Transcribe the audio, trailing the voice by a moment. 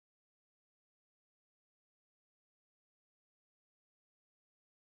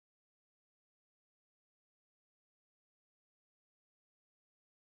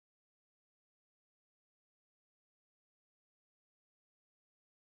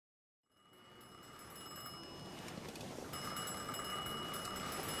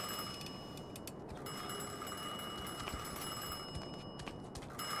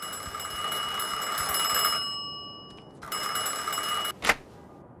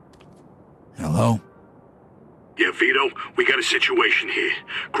Hello? Yeah, Vito, we got a situation here.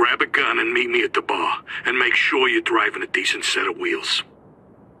 Grab a gun and meet me at the bar. And make sure you're driving a decent set of wheels.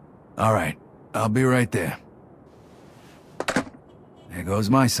 All right. I'll be right there. There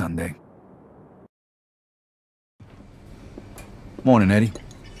goes my Sunday. Morning, Eddie.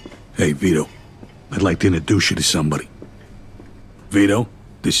 Hey, Vito. I'd like to introduce you to somebody. Vito,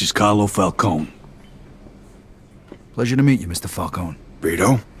 this is Carlo Falcone. Pleasure to meet you, Mr. Falcone.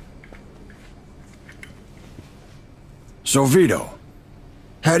 Vito? So, Vito,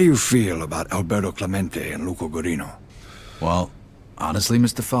 how do you feel about Alberto Clemente and Luco Guarino? Well, honestly,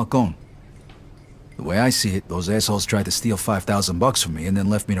 Mr. Falcone, the way I see it, those assholes tried to steal $5,000 from me and then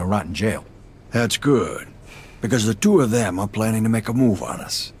left me to rot in jail. That's good, because the two of them are planning to make a move on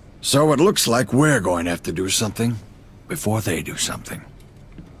us. So it looks like we're going to have to do something before they do something.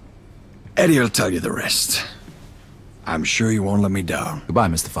 Eddie will tell you the rest. I'm sure you won't let me down. Goodbye,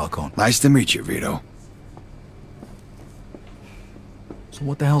 Mr. Falcone. Nice to meet you, Vito. So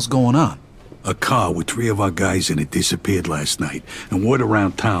what the hell's going on? A car with 3 of our guys in it disappeared last night, and word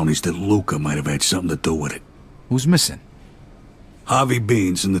around town is that Luca might have had something to do with it. Who's missing? Harvey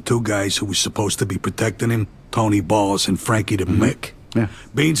Beans and the 2 guys who were supposed to be protecting him, Tony Balls and Frankie the Mick. Yeah.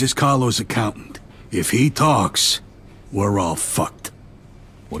 Beans is Carlo's accountant. If he talks, we're all fucked.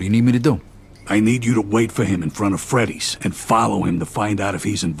 What do you need me to do? I need you to wait for him in front of Freddy's and follow him to find out if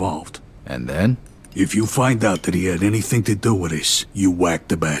he's involved. And then? If you find out that he had anything to do with this, you whack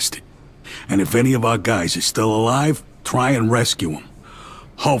the bastard. And if any of our guys is still alive, try and rescue him.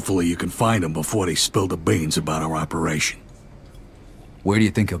 Hopefully you can find him before they spill the beans about our operation. Where do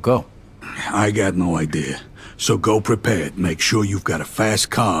you think he'll go? I got no idea. So go prepared. Make sure you've got a fast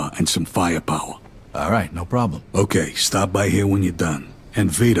car and some firepower. All right, no problem. Okay, stop by here when you're done.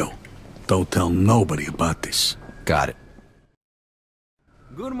 And Vito, don't tell nobody about this. Got it.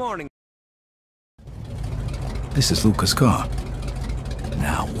 Good morning. This is Luca's car.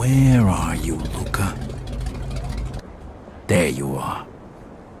 Now, where are you, Luca? There you are.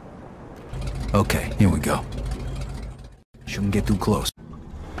 Okay, here we go. Shouldn't get too close.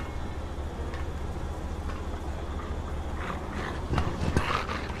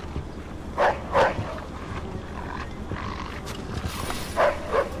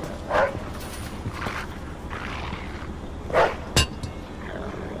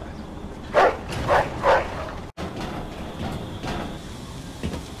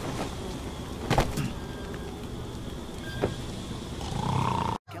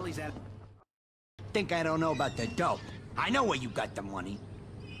 Think I don't know about the dope. I know where you got the money.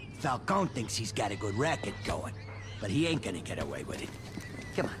 Falcone thinks he's got a good racket going, but he ain't gonna get away with it.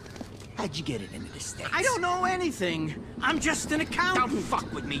 Come on, how'd you get it into the States? I don't know anything. I'm just an accountant. Don't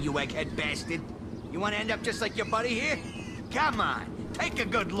fuck with me, you egghead bastard. You wanna end up just like your buddy here? Come on, take a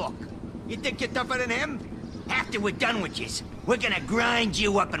good look. You think you're tougher than him? After we're done with you, we're gonna grind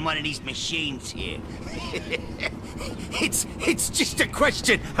you up in one of these machines here. It's just a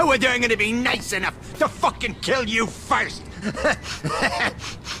question of whether I'm gonna be nice enough to fucking kill you first.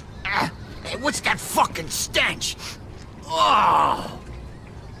 What's that fucking stench? Oh!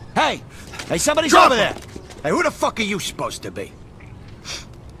 Hey, somebody's over there. Hey, who the fuck are you supposed to be?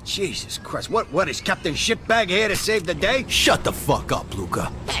 Jesus Christ, what is Captain Shitbag here to save the day? Shut the fuck up, Luca.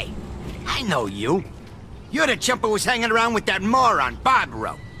 Hey, I know you. You're the chump who was hanging around with that moron,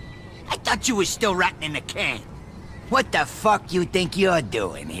 Barbaro. I thought you was still rotting in the can. What the fuck you think you're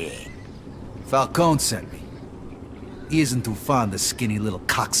doing here? Falcone sent me. He isn't too fond of skinny little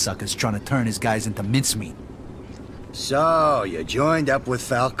cocksuckers trying to turn his guys into mincemeat. So, you joined up with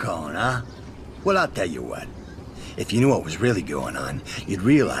Falcone, huh? Well, I'll tell you what. If you knew what was really going on, you'd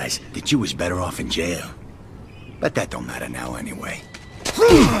realize that you was better off in jail. But that don't matter now anyway.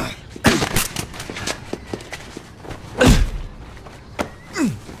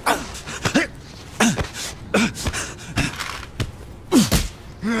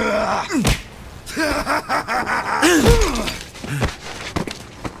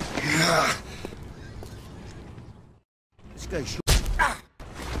 This guy shoot.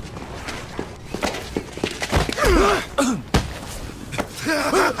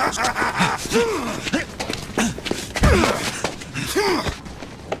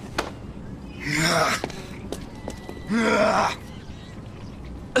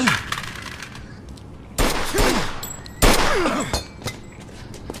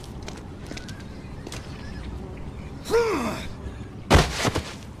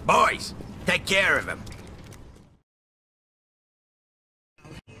 Boys, take care of him.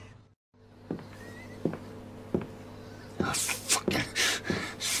 Oh, fucking...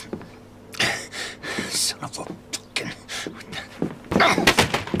 Son of a fucking...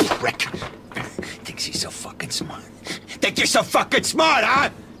 Prick. you're so fucking smart, huh?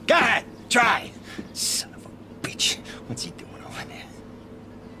 Go ahead, try. Son of a bitch. What's he doing over there?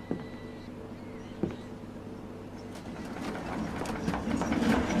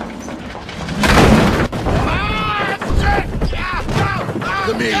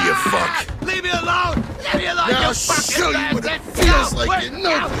 Come here, you fuck. Leave me alone! Leave me alone, Now you I'll fucking show you what it bastard! feels No, like, wait, you no,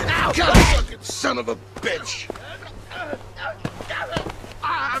 cocksucking son of a bitch.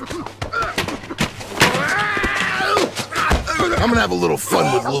 I'm gonna have a little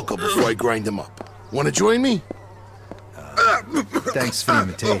fun with Luca before I grind him up. Wanna join me? Thanks for the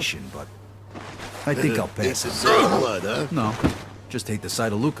invitation, but I think I'll pass It's it. the same blood, huh? No, just hate the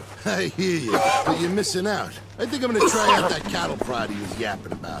sight of Luca. I hear you, but you're missing out. I think I'm gonna try out that cattle prod he was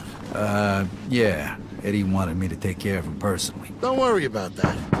yapping about. Yeah. Eddie wanted me to take care of him personally. Don't worry about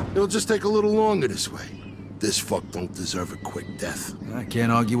that. It'll just take a little longer this way. This fuck don't deserve a quick death. I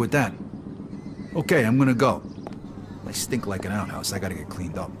can't argue with that. Okay, I'm gonna go. I stink like an outhouse. I gotta get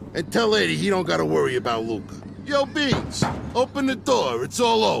cleaned up. And tell Eddie he don't gotta worry about Luca. Yo, Beans, open the door. It's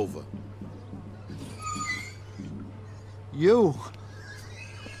all over. You're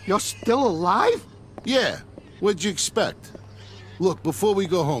still alive? Yeah, what'd you expect? Look, before we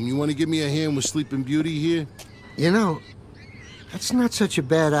go home, you want to give me a hand with Sleeping Beauty here? You know, that's not such a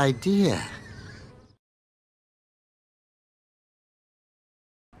bad idea.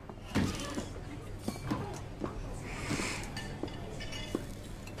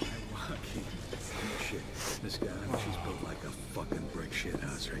 Shit, this guy, she's built like a fucking brick shit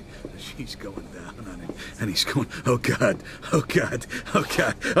house, right? She's going down on him, and he's going, oh God, oh God, oh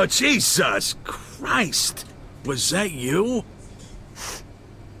God, oh Jesus Christ! Was that you?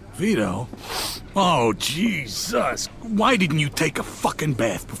 Vito? Oh, Jesus! Why didn't you take a fucking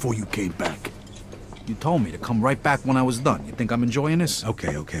bath before you came back? You told me to come right back when I was done. You think I'm enjoying this?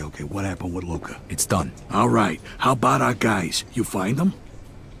 Okay. What happened with Luca? It's done. All right. How about our guys? You find them?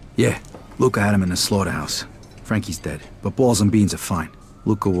 Yeah, Luca had him in the slaughterhouse. Frankie's dead, but Balls and Beans are fine.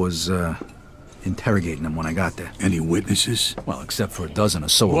 Luca was, interrogating him when I got there. Any witnesses? Well, except for a dozen or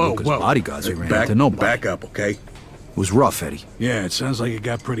so of Luca's bodyguards, we ran back, into nobody. Back up, okay? It was rough, Eddie. Yeah, it sounds like it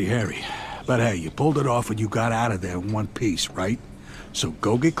got pretty hairy. But hey, you pulled it off and you got out of there in one piece, right? So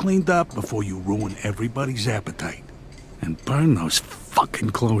go get cleaned up before you ruin everybody's appetite. And burn those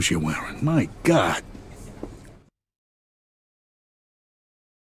fucking clothes you're wearing. My God.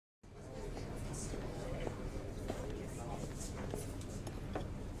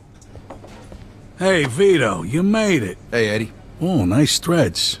 Hey, Vito, you made it. Hey, Eddie. Oh, nice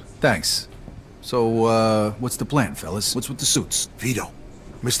threads. Thanks. So, what's the plan, fellas? What's with the suits? Vito,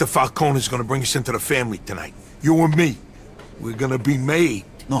 Mr. Falcone is gonna bring us into the family tonight. You and me. We're gonna be made.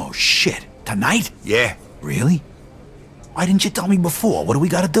 No shit. Tonight? Yeah. Really? Why didn't you tell me before? What do we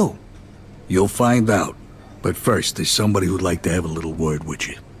gotta do? You'll find out. But first, there's somebody who'd like to have a little word with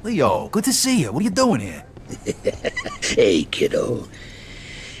you. Leo, good to see you. What are you doing here? Hey, kiddo.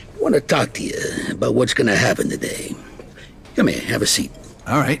 I want to talk to you about what's gonna happen today. Come here, have a seat.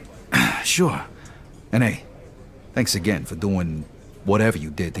 All right. Sure. And hey, thanks again for doing whatever you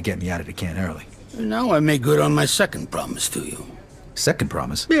did to get me out of the can early. Now I make good on my second promise to you. Second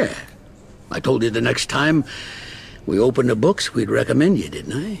promise? Yeah. I told you the next time we opened the books, we'd recommend you,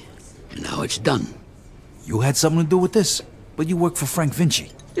 didn't I? And now it's done. You had something to do with this? But you work for Frank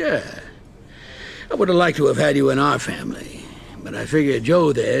Vinci. Yeah. I would have liked to have had you in our family, but I figure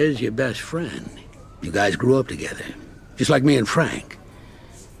Joe there is your best friend. You guys grew up together, just like me and Frank.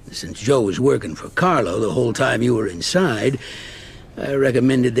 Since Joe was working for Carlo the whole time you were inside, I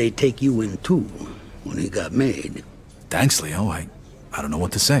recommended they take you in too when he got made. Thanks, Leo. I don't know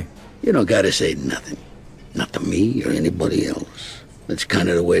what to say. You don't gotta say nothing. Not to me or anybody else. That's kind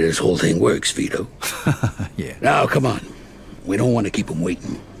of the way this whole thing works, Vito. Yeah. Now, come on. We don't want to keep him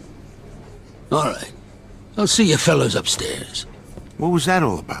waiting. All right. I'll see you fellas upstairs. What was that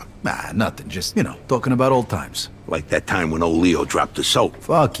all about? Nah, nothing. Just, talking about old times. Like that time when old Leo dropped the soap.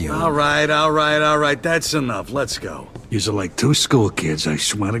 Fuck you. All right. That's enough. Let's go. Yous are like two school kids, I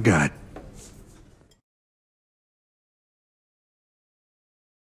swear to God.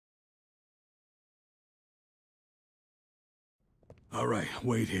 All right,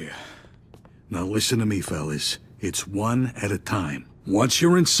 wait here. Now listen to me, fellas. It's one at a time. Once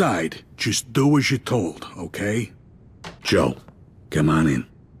you're inside, just do as you're told, okay? Joe, come on in.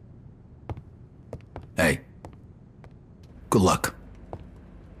 Hey. Good luck.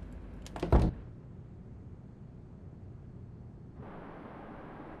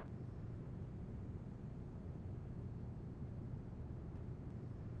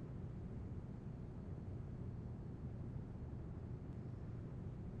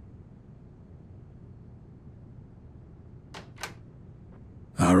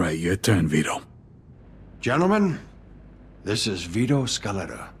 All right, your turn, Vito. Gentlemen, this is Vito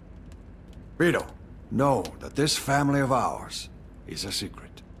Scaletta. Vito, know that this family of ours is a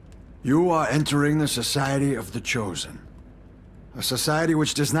secret. You are entering the Society of the Chosen. A society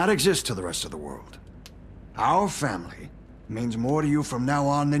which does not exist to the rest of the world. Our family means more to you from now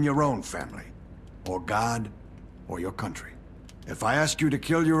on than your own family, or God, or your country. If I ask you to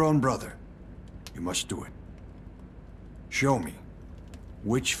kill your own brother, you must do it. Show me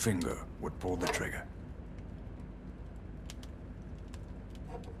which finger would pull the trigger.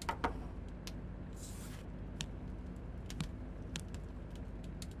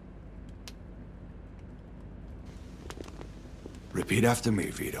 Repeat after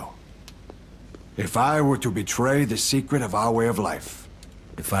me, Vito. If I were to betray the secret of our way of life.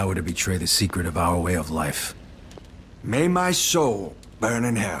 If I were to betray the secret of our way of life. May my soul burn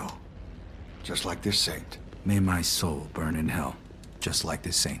in hell, just like this saint. May my soul burn in hell, just like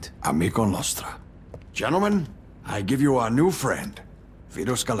this saint. Amico nostra. Gentlemen, I give you our new friend,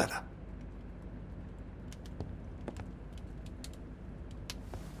 Vito Scaletta.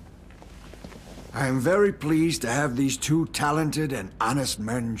 I am very pleased to have these two talented and honest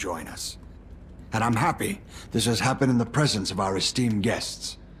men join us. And I'm happy this has happened in the presence of our esteemed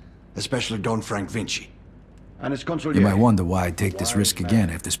guests, especially Don Frank Vinci. And his consigliere. You might wonder why I'd take this risk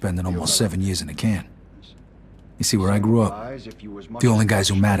again after spending almost 7 years in a can. You see, where I grew up, the only guys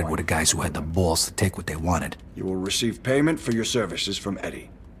who mattered were the guys who had the balls to take what they wanted. You will receive payment for your services from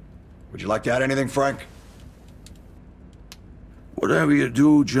Eddie. Would you like to add anything, Frank? Whatever you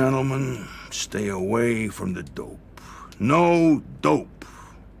do, gentlemen, stay away from the dope. No dope.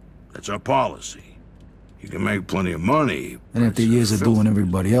 That's our policy. You can make plenty of money. And after years of doing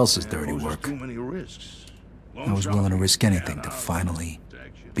everybody else's dirty work, Too many risks. I was willing to risk anything to finally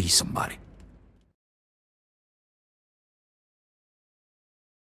be somebody.